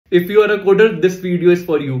If you are a coder, this video is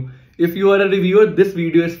for you. If you are a reviewer, this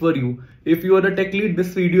video is for you. If you are a tech lead, this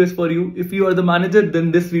video is for you. If you are the manager,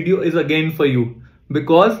 then this video is again for you.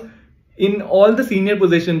 Because in all the senior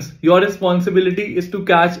positions, your responsibility is to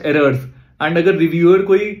catch errors. And अगर reviewer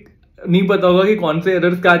कोई नहीं पता होगा कि कौन से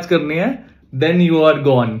errors catch करने हैं, then you are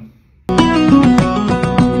gone.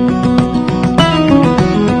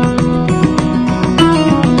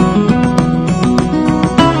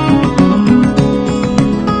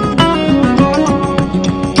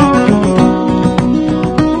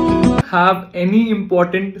 Have any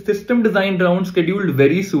important system design round scheduled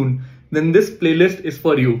very soon, then this playlist is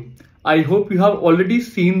for you. I hope you have already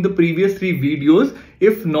seen the previous 3 videos.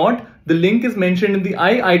 If not, the link is mentioned in the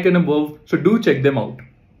I icon above, so do check them out.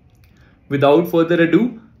 Without further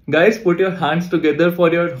ado, guys, put your hands together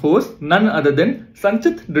for your host, none other than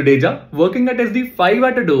Sanchit Dudeja, working at SD5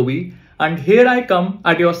 at Adobe, and here I come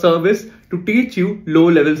at your service to teach you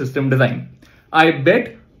low-level system design. I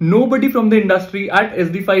bet nobody from the industry at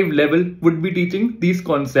SD5 level would be teaching these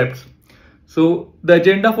concepts. So the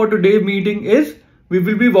agenda for today's meeting is we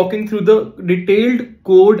will be walking through the detailed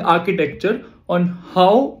code architecture on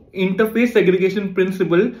how interface segregation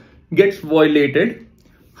principle gets violated,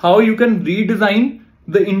 how you can redesign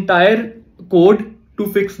the entire code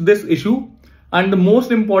to fix this issue, and the most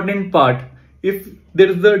important part, if there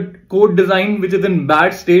is a code design which is in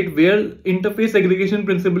bad state where interface segregation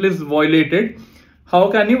principle is violated, how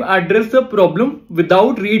can you address the problem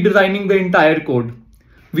without redesigning the entire code?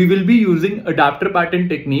 We will be using adapter pattern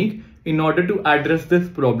technique in order to address this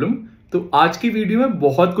problem. तो आज की video में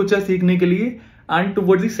बहुत कुछ है सीखने के लिए, and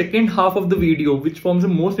towards the second half of the video, which forms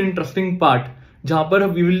the most interesting part, जहां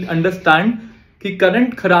पर we will understand कि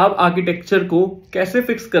current खराब architecture को कैसे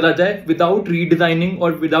fix करा जाए without redesigning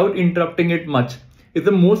or without interrupting it much, is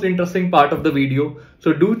the most interesting part of the video.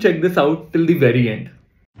 So do check this out till the very end.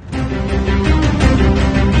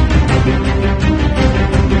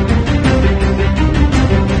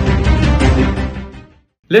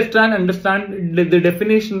 Let's try and understand the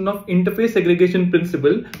definition of interface segregation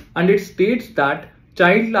principle, and it states that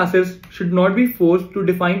child classes should not be forced to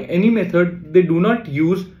define any method they do not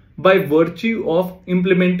use by virtue of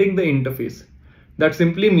implementing the interface. That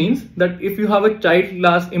simply means that if you have a child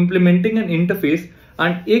class implementing an interface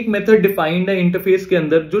and एक method defined है interface के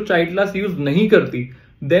अंदर जो child class use नहीं करती,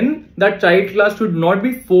 then that child class should not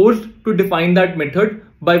be forced to define that method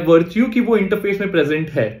by virtue कि वो interface में present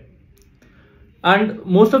है. And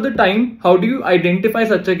most of the time, how do you identify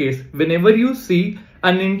such a case? Whenever you see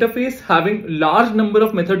an interface having large number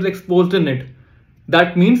of methods exposed in it,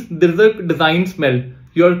 that means there is a design smell.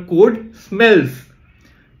 Your code smells.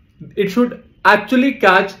 It should actually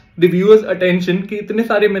catch the viewer's attention कि इतने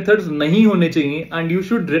सारे methods नहीं होने चाहिए, and you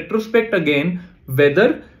should retrospect again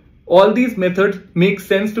whether all these methods make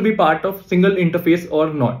sense to be part of single interface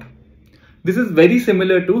or not. This is very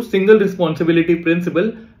similar to single responsibility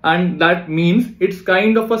principle, and that means it's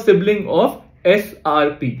kind of a sibling of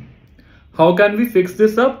SRP. How can we fix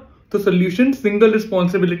this up? The solution single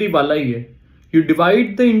responsibility wala hi hai. You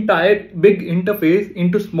divide the entire big interface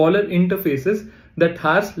into smaller interfaces that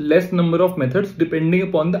has less number of methods depending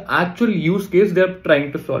upon the actual use case they are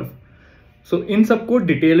trying to solve. So in सबको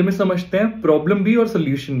detail में समझते हैं, problem भी और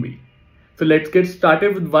solution भी. So let's get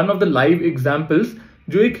started with one of the live examples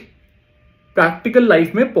जो एक practical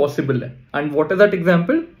life में possible है. And what is that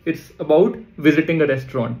example? It's about visiting a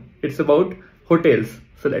restaurant. It's about hotels.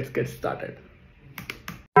 So let's get started.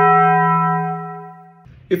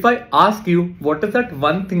 If I ask you what is that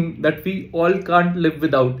one thing that we all can't live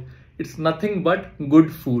without, it's nothing but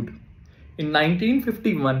good food. In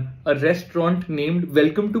 1951, a restaurant named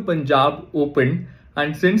Welcome to Punjab opened,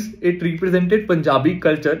 and since it represented Punjabi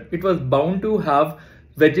culture, it was bound to have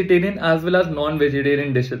vegetarian as well as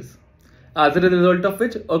non-vegetarian dishes. As a result of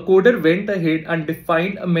which, a coder went ahead and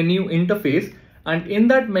defined a menu interface, and in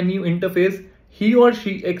that menu interface, he or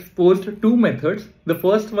she exposed 2 methods. The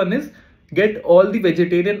first one is get all the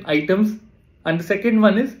vegetarian items, and the second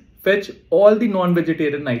one is fetch all the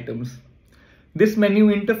non-vegetarian items. This menu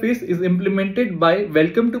interface is implemented by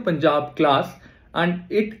Welcome to Punjab class, and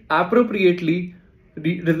it appropriately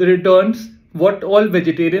returns what all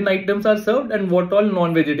vegetarian items are served and what all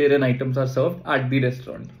non-vegetarian items are served at the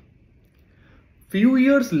restaurant. Few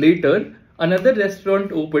years later, another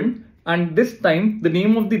restaurant opened, and this time the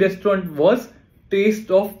name of the restaurant was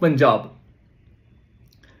Taste of Punjab.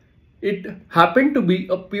 It happened to be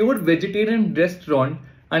a pure vegetarian restaurant,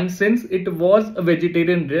 and since it was a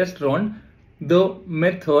vegetarian restaurant, the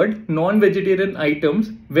method non-vegetarian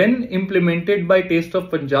items when implemented by Taste of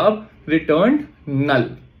Punjab returned null.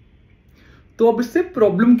 तो अब इससे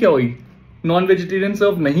problem क्या हुई? Non vegetarian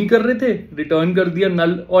सर्व नहीं कर रहे थे, return कर दिया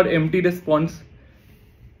नल और एम्प्टी रिस्पॉन्स।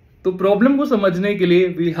 तो प्रॉब्लम को समझने के लिए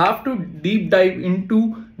we have to deep dive into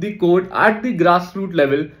the code at the grass root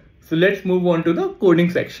level. So let's move on to the coding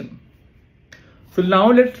section. So now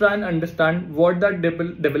let's try and understand what that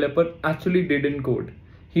developer actually did in code.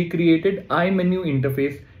 He created iMenu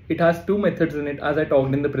interface. It has two methods in it, as I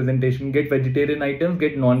talked in the presentation: get vegetarian items,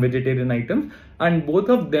 get non-vegetarian items, and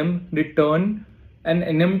both of them return an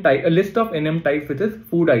NM type, a list of NM types, which is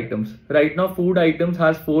food items. Right now, food items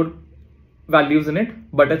has 4 values in it: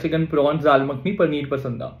 butter chicken, prawns, dal makhani, paneer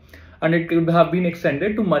pasanda, and it could have been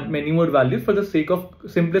extended to many more values. For the sake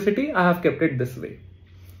of simplicity, I have kept it this way.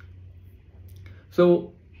 So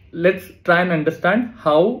let's try and understand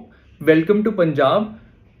how Welcome to Punjab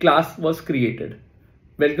class was created.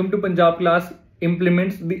 Welcome to Punjab class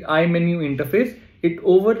implements the iMenu interface. It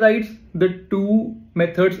overrides the two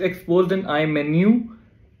methods exposed in iMenu,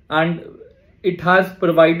 and it has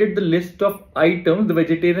provided the list of items, the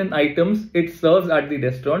vegetarian items it serves at the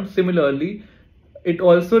restaurant. Similarly, it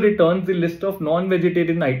also returns the list of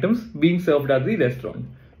non-vegetarian items being served at the restaurant.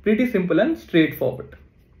 Pretty simple and straightforward.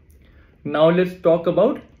 Now let's talk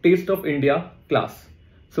about Taste of India class.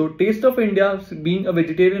 So Taste of India, being a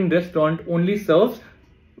vegetarian restaurant, only serves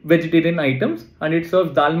vegetarian items, and it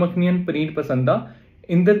serves dal makhani and paneer pasanda.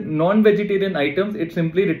 In the non-vegetarian items, it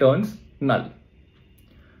simply returns null.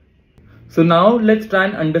 So now let's try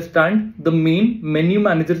and understand the main menu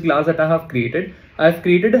manager class that I have created. I have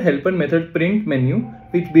created a helper method print menu,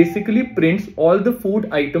 which basically prints all the food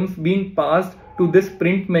items being passed to this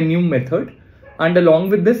print menu method. And along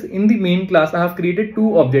with this, in the main class, I have created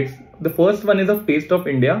two objects. The first one is of Taste of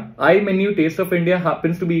India. iMenu Taste of India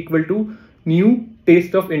happens to be equal to new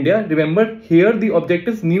Taste of India. Remember, here the object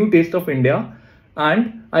is new Taste of India, and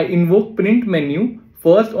I invoke print menu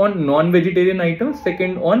first on non-vegetarian items,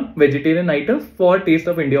 second on vegetarian items for Taste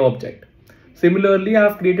of India object. Similarly, I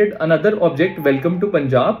have created another object, Welcome to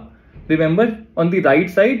Punjab. Remember, on the right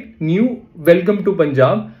side, new Welcome to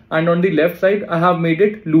Punjab, and on the left side, I have made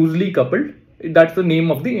it loosely coupled. That's the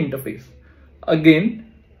name of the interface. Again,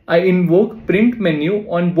 I invoke print menu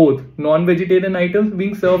on both non-vegetarian items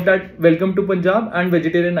being served at Welcome to Punjab and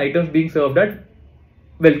vegetarian items being served at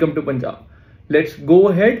Welcome to Punjab. Let's go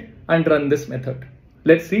ahead and run this method.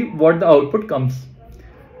 Let's see what the output comes.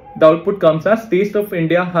 The output comes as Taste of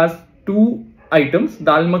India has two items,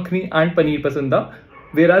 dal makhani and paneer pasanda,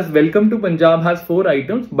 whereas Welcome to Punjab has 4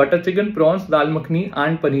 items, butter chicken, prawns, dal makhani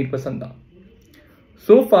and paneer pasanda.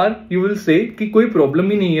 So far you will say कि कोई problem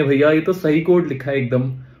ही नहीं है भैया, ये तो सही code लिखा है एकदम.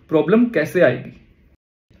 प्रॉब्लम कैसे आएगी?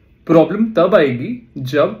 प्रॉब्लम तब आएगी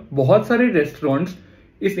जब बहुत सारे रेस्टोरेंट्स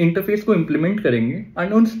इस इंटरफेस को इंप्लीमेंट करेंगे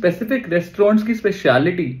एंड उन स्पेसिफिक रेस्टोरेंट्स की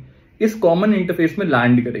स्पेशलिटी इस कॉमन इंटरफेस में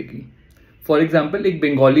लैंड करेगी. फॉर एग्जाम्पल, एक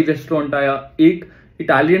बंगाली रेस्टोरेंट आया, एक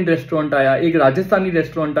इटालियन रेस्टोरेंट आया, एक राजस्थानी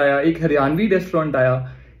रेस्टोरेंट आया, एक हरियाणवी रेस्टोरेंट आया,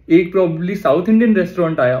 एक प्रॉब्ली साउथ इंडियन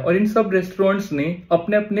रेस्टोरेंट आया, और इन सब रेस्टोरेंट्स ने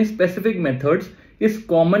अपने अपने स्पेसिफिक मेथड्स इस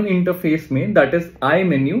कॉमन इंटरफेस में, दैट इज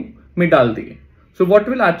iMenu में डाल दिए. So what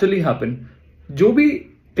will actually happen, जो भी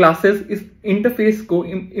क्लासेस इस इंटरफेस को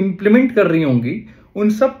इंप्लीमेंट कर रही होंगी उन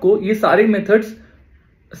सबको ये सारे मेथड्स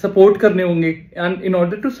सपोर्ट करने होंगे. And in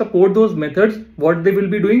order to support those methods, what they will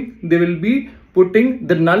be doing, they will be putting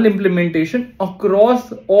the null implementation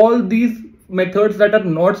across all these methods that are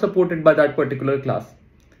not supported by that particular class,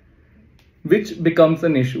 which becomes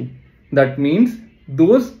an issue. That means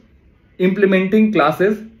those implementing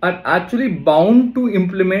classes are actually bound to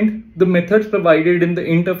implement the methods provided in the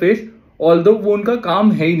interface, although वो उनका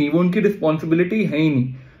काम है ही नहीं, वो उनकी responsibility है ही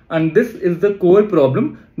नहीं. And this is the core problem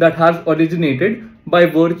that has originated by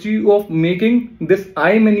virtue of making this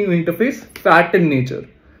iMenu interface fat in nature,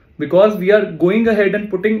 because we are going ahead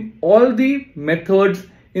and putting all the methods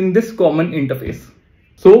in this common interface.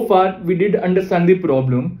 So far we did understand the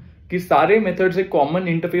problem कि सारे methods एक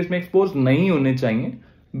common interface में expose नहीं होने चाहिए,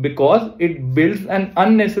 because it builds an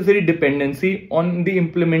unnecessary dependency on the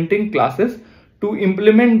implementing classes to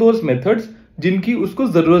implement those methods जिनकी उसको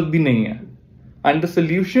जरूरत भी नहीं है. And the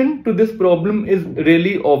solution to this problem is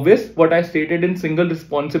really obvious, what I stated in single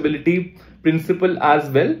responsibility principle as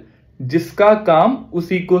well, जिसका काम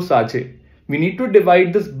उसी को साझे. We need to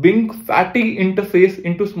divide this big fatty interface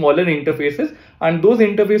into smaller interfaces, and those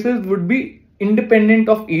interfaces would be independent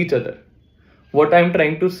of each other. What I'm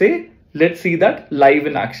trying to say, let's see that live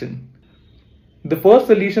in action. The first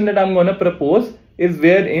solution that I'm going to propose is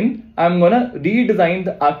wherein I'm going to redesign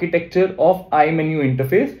the architecture of iMenu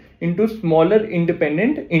interface into smaller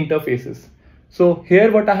independent interfaces. So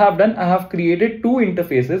here what I have done, I have created two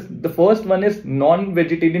interfaces. The first one is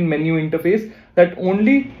non-vegetarian menu interface, that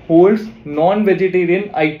only holds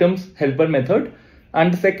non-vegetarian items helper method,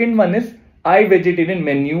 and the second one is iVegetarian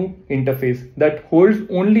menu interface that holds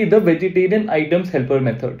only the vegetarian items helper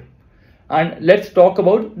method. And let's talk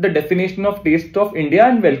about the definition of Taste of India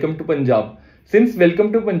and Welcome to Punjab. Since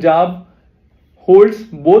Welcome to Punjab holds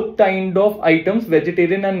both kind of items,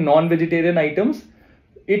 vegetarian and non-vegetarian items,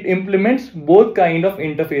 it implements both kind of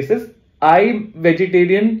interfaces,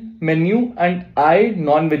 iVegetarian menu and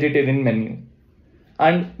non-vegetarian menu.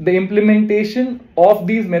 And the implementation of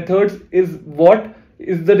these methods is what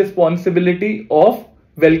is the responsibility of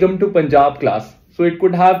Welcome to Punjab class. So it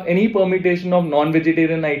could have any permutation of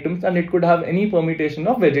non-vegetarian items and it could have any permutation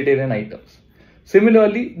of vegetarian items.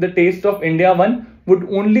 Similarly, the Taste of India one would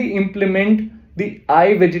only implement the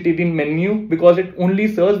iVegetarian menu because it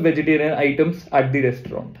only serves vegetarian items at the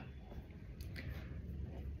restaurant.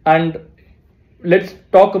 And let's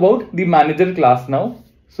talk about the manager class now.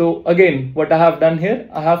 So again, what I have done here,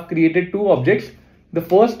 I have created two objects. The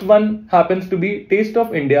first one happens to be Taste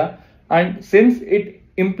of India, and since it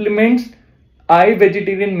implements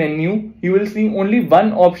iVegetarian menu, you will see only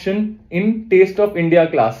one option in Taste of India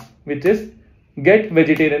class, which is Get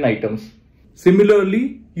Vegetarian Items.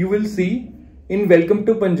 Similarly, you will see in Welcome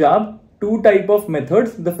to Punjab two type of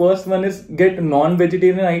methods. The first one is Get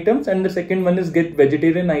Non-Vegetarian Items and the second one is Get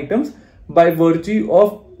Vegetarian Items, by virtue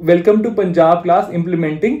of Welcome to Punjab class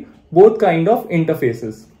implementing both kind of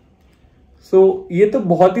interfaces. So ये तो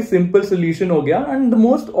बहुत ही simple solution हो गया, and the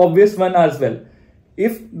most obvious one as well.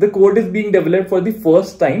 If the code is being developed for the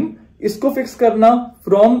first time, इसको fix करना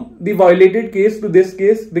from the violated case to this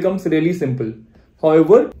case becomes really simple.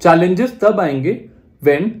 However, challenges तब आएंगे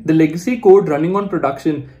when the legacy code running on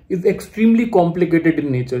production is extremely complicated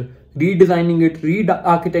in nature. Redesigning it,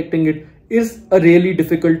 re-architecting it is a really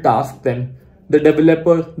difficult task then. The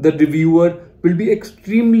developer, the reviewer will be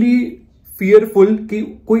extremely fearful कि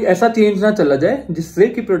कोई ऐसा change ना चला जाए जिससे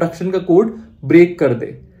कि production का code break कर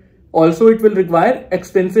दे. Also, it will require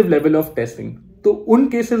extensive level of testing. तो उन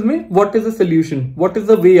cases में what is the solution? What is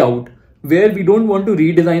the way out where we don't want to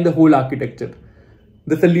redesign the whole architecture?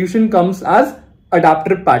 The solution comes as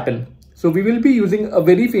adapter pattern. So we will be using a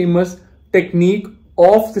very famous technique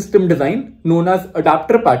of system design known as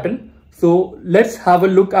adapter pattern. So let's have a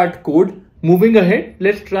look at code. Moving ahead,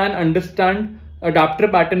 let's try and understand adapter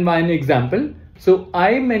pattern by an example. So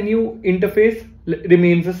iMenu interface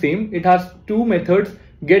remains the same. It has two methods,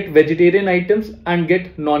 get vegetarian items and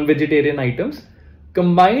get non-vegetarian items.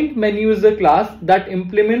 Combined menu is a class that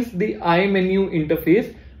implements the iMenu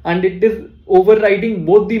interface and it is overriding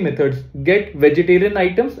both the methods, get vegetarian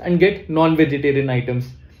items and get non-vegetarian items.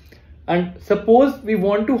 And suppose we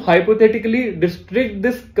want to hypothetically restrict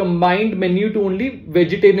this combined menu to only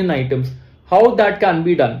vegetarian items. How that can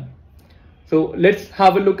be done? So let's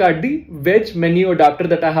have a look at the veg menu adapter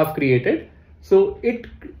that I have created. So it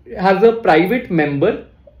has a private member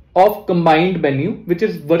of combined menu which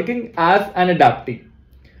is working as an adaptee.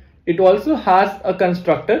 It also has a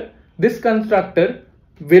constructor. This constructor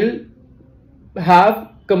will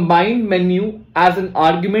have combined menu as an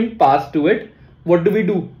argument passed to it. What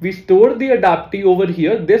do? We store the adaptee over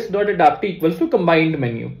here. This dot adaptee equals to combined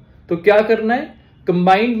menu. तो क्या करना है?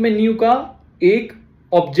 Combined menu का एक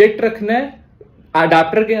object रखना है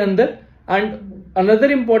adapter के अंदर. And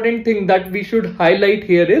another important thing that we should highlight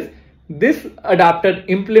here is this adapter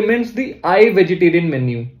implements the iVegetarian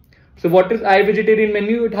menu. So what is iVegetarian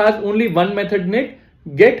menu? It has only one method in it,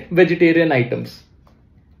 get vegetarian items.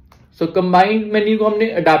 So combined menu को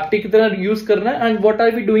हमने adaptee की तरह use करना है. And what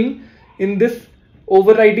are we doing in this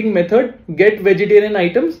overriding method get vegetarian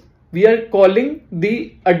items? We are calling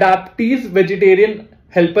the adaptee's vegetarian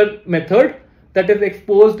helper method that is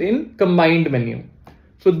exposed in combined menu.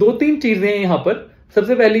 So दो तीन चीजें हैं यहाँ पर.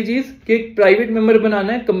 सबसे पहली चीज कि एक प्राइवेट मेंबर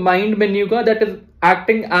बनाना है combined menu का that is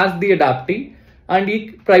acting as the adaptee. And ये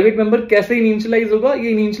प्राइवेट मेंबर कैसे इनिशियलाइज होगा?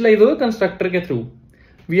 ये इनिशियलाइज होगा कंस्ट्रक्टर के through.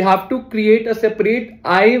 We have to create a separate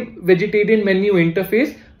iVegetarian menu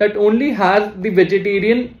interface that only has the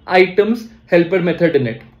vegetarian items helper method in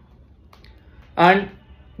it. And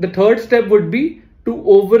the third step would be to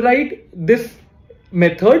override this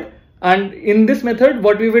method. And in this method,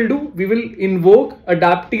 what we will do? We will invoke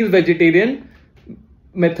adaptee's vegetarian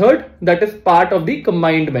method that is part of the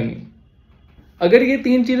combined menu. अगर ये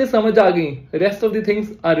तीन चीजें समझ आ गई, rest of the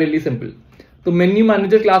things are really simple. तो menu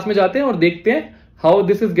manager class में जाते हैं और देखते हैं how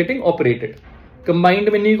this is getting operated.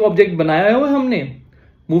 Combined menu का object बनाया हुआ है हमने.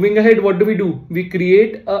 Moving ahead, what do? We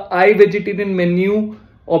create a iVegetarian menu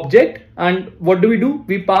object, and what do?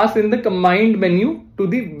 We pass in the combined menu to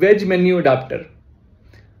the veg menu adapter.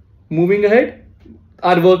 Moving ahead,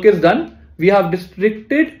 our work is done. We have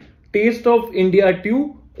restricted taste of India 2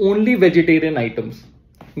 only vegetarian items.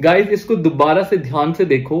 Guys, इसको दोबारा से ध्यान से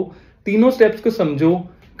देखो, तीनों steps को समझो.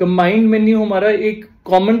 Combined menu हमारा एक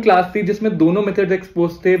कॉमन क्लास थी जिसमें दोनों मेथड्स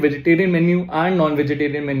एक्सपोज थे, vegetarian menu and non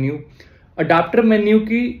vegetarian menu. Adapter menu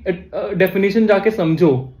की डेफिनेशन जाके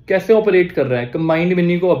समझो कैसे ऑपरेट कर रहा है. कंबाइंड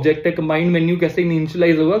मेन्यू को ऑब्जेक्ट है, कंबाइंड मेन्यू कैसे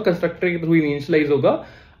इनिशियलाइज होगा, कंस्ट्रक्टर के थ्रू इनिशियलाइज होगा.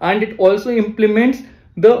 And it also implements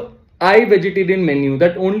the I vegetarian menu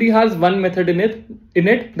that only has one method in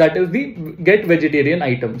it, that is the get vegetarian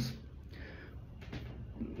items.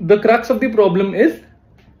 The crux of the problem is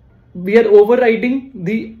we are overriding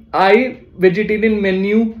the I vegetarian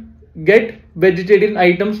menu get vegetarian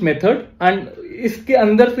items method, and इसके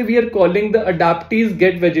अंदर से we are calling the adaptees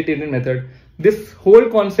get vegetarian method. This whole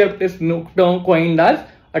concept is coined as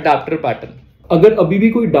adapter pattern. अगर अभी भी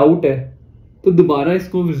कोई doubt है तो दोबारा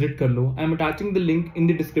इसको विजिट कर लो. I am attaching the link in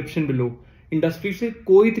the description below. Industry से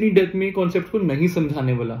कोई इतनी डेप्थ में कॉन्सेप्ट को नहीं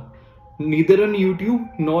समझाने वाला, neither on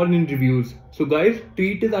YouTube nor in reviews. So guys,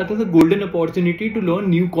 treat it as a golden opportunity to learn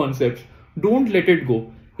new concepts. Don't let it go.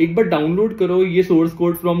 एक बार download करो ये source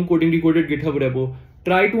code from coding decoded GitHub repo.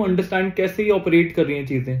 Try to understand कैसे ये operate कर रही हैं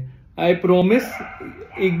चीजें. I promise,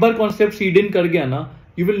 एक बार कॉन्सेप्ट सीड इन कर गया ना,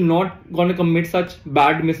 you will not gonna commit such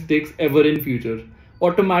bad mistakes ever in future.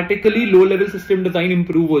 Automatically low level system design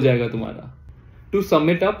improve हो जाएगा तुम्हारा. To sum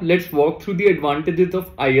it up, let's walk through the advantages of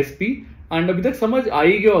ISP. And अभी तक समझ आ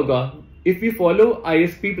ही गया होगा, if we follow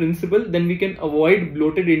ISP principle, then we can avoid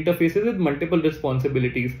bloated interfaces with multiple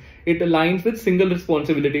responsibilities. It aligns with single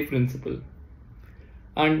responsibility principle.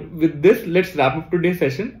 And with this, let's wrap up today's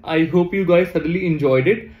session. I hope you guys thoroughly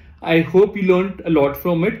enjoyed it. I hope you learned a lot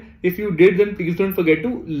from it. If you did, then please don't forget to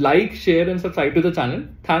like, share and subscribe to the channel.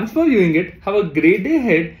 Thanks for viewing it. Have a great day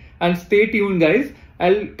ahead and stay tuned guys.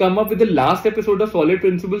 I'll come up with the last episode of Solid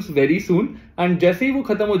Principles very soon. And जैसे ही वो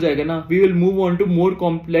खत्म हो जाएगा ना, we will move on to more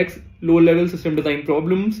complex low-level system design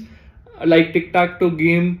problems like tic-tac-toe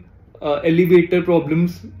game, elevator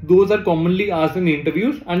problems. Those are commonly asked in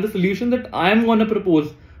interviews, and the solution that I am gonna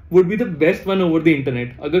propose would be the best one over the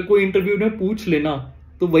internet. अगर कोई interview में पूछ लेना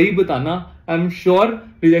तो वही बताना. I am sure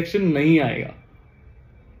rejection नहीं आएगा.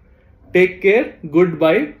 Take care, good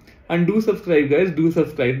bye, and do subscribe guys, do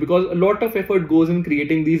subscribe because a lot of effort goes in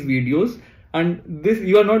creating these videos, and this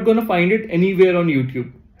you are not going to find it anywhere on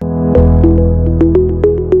YouTube.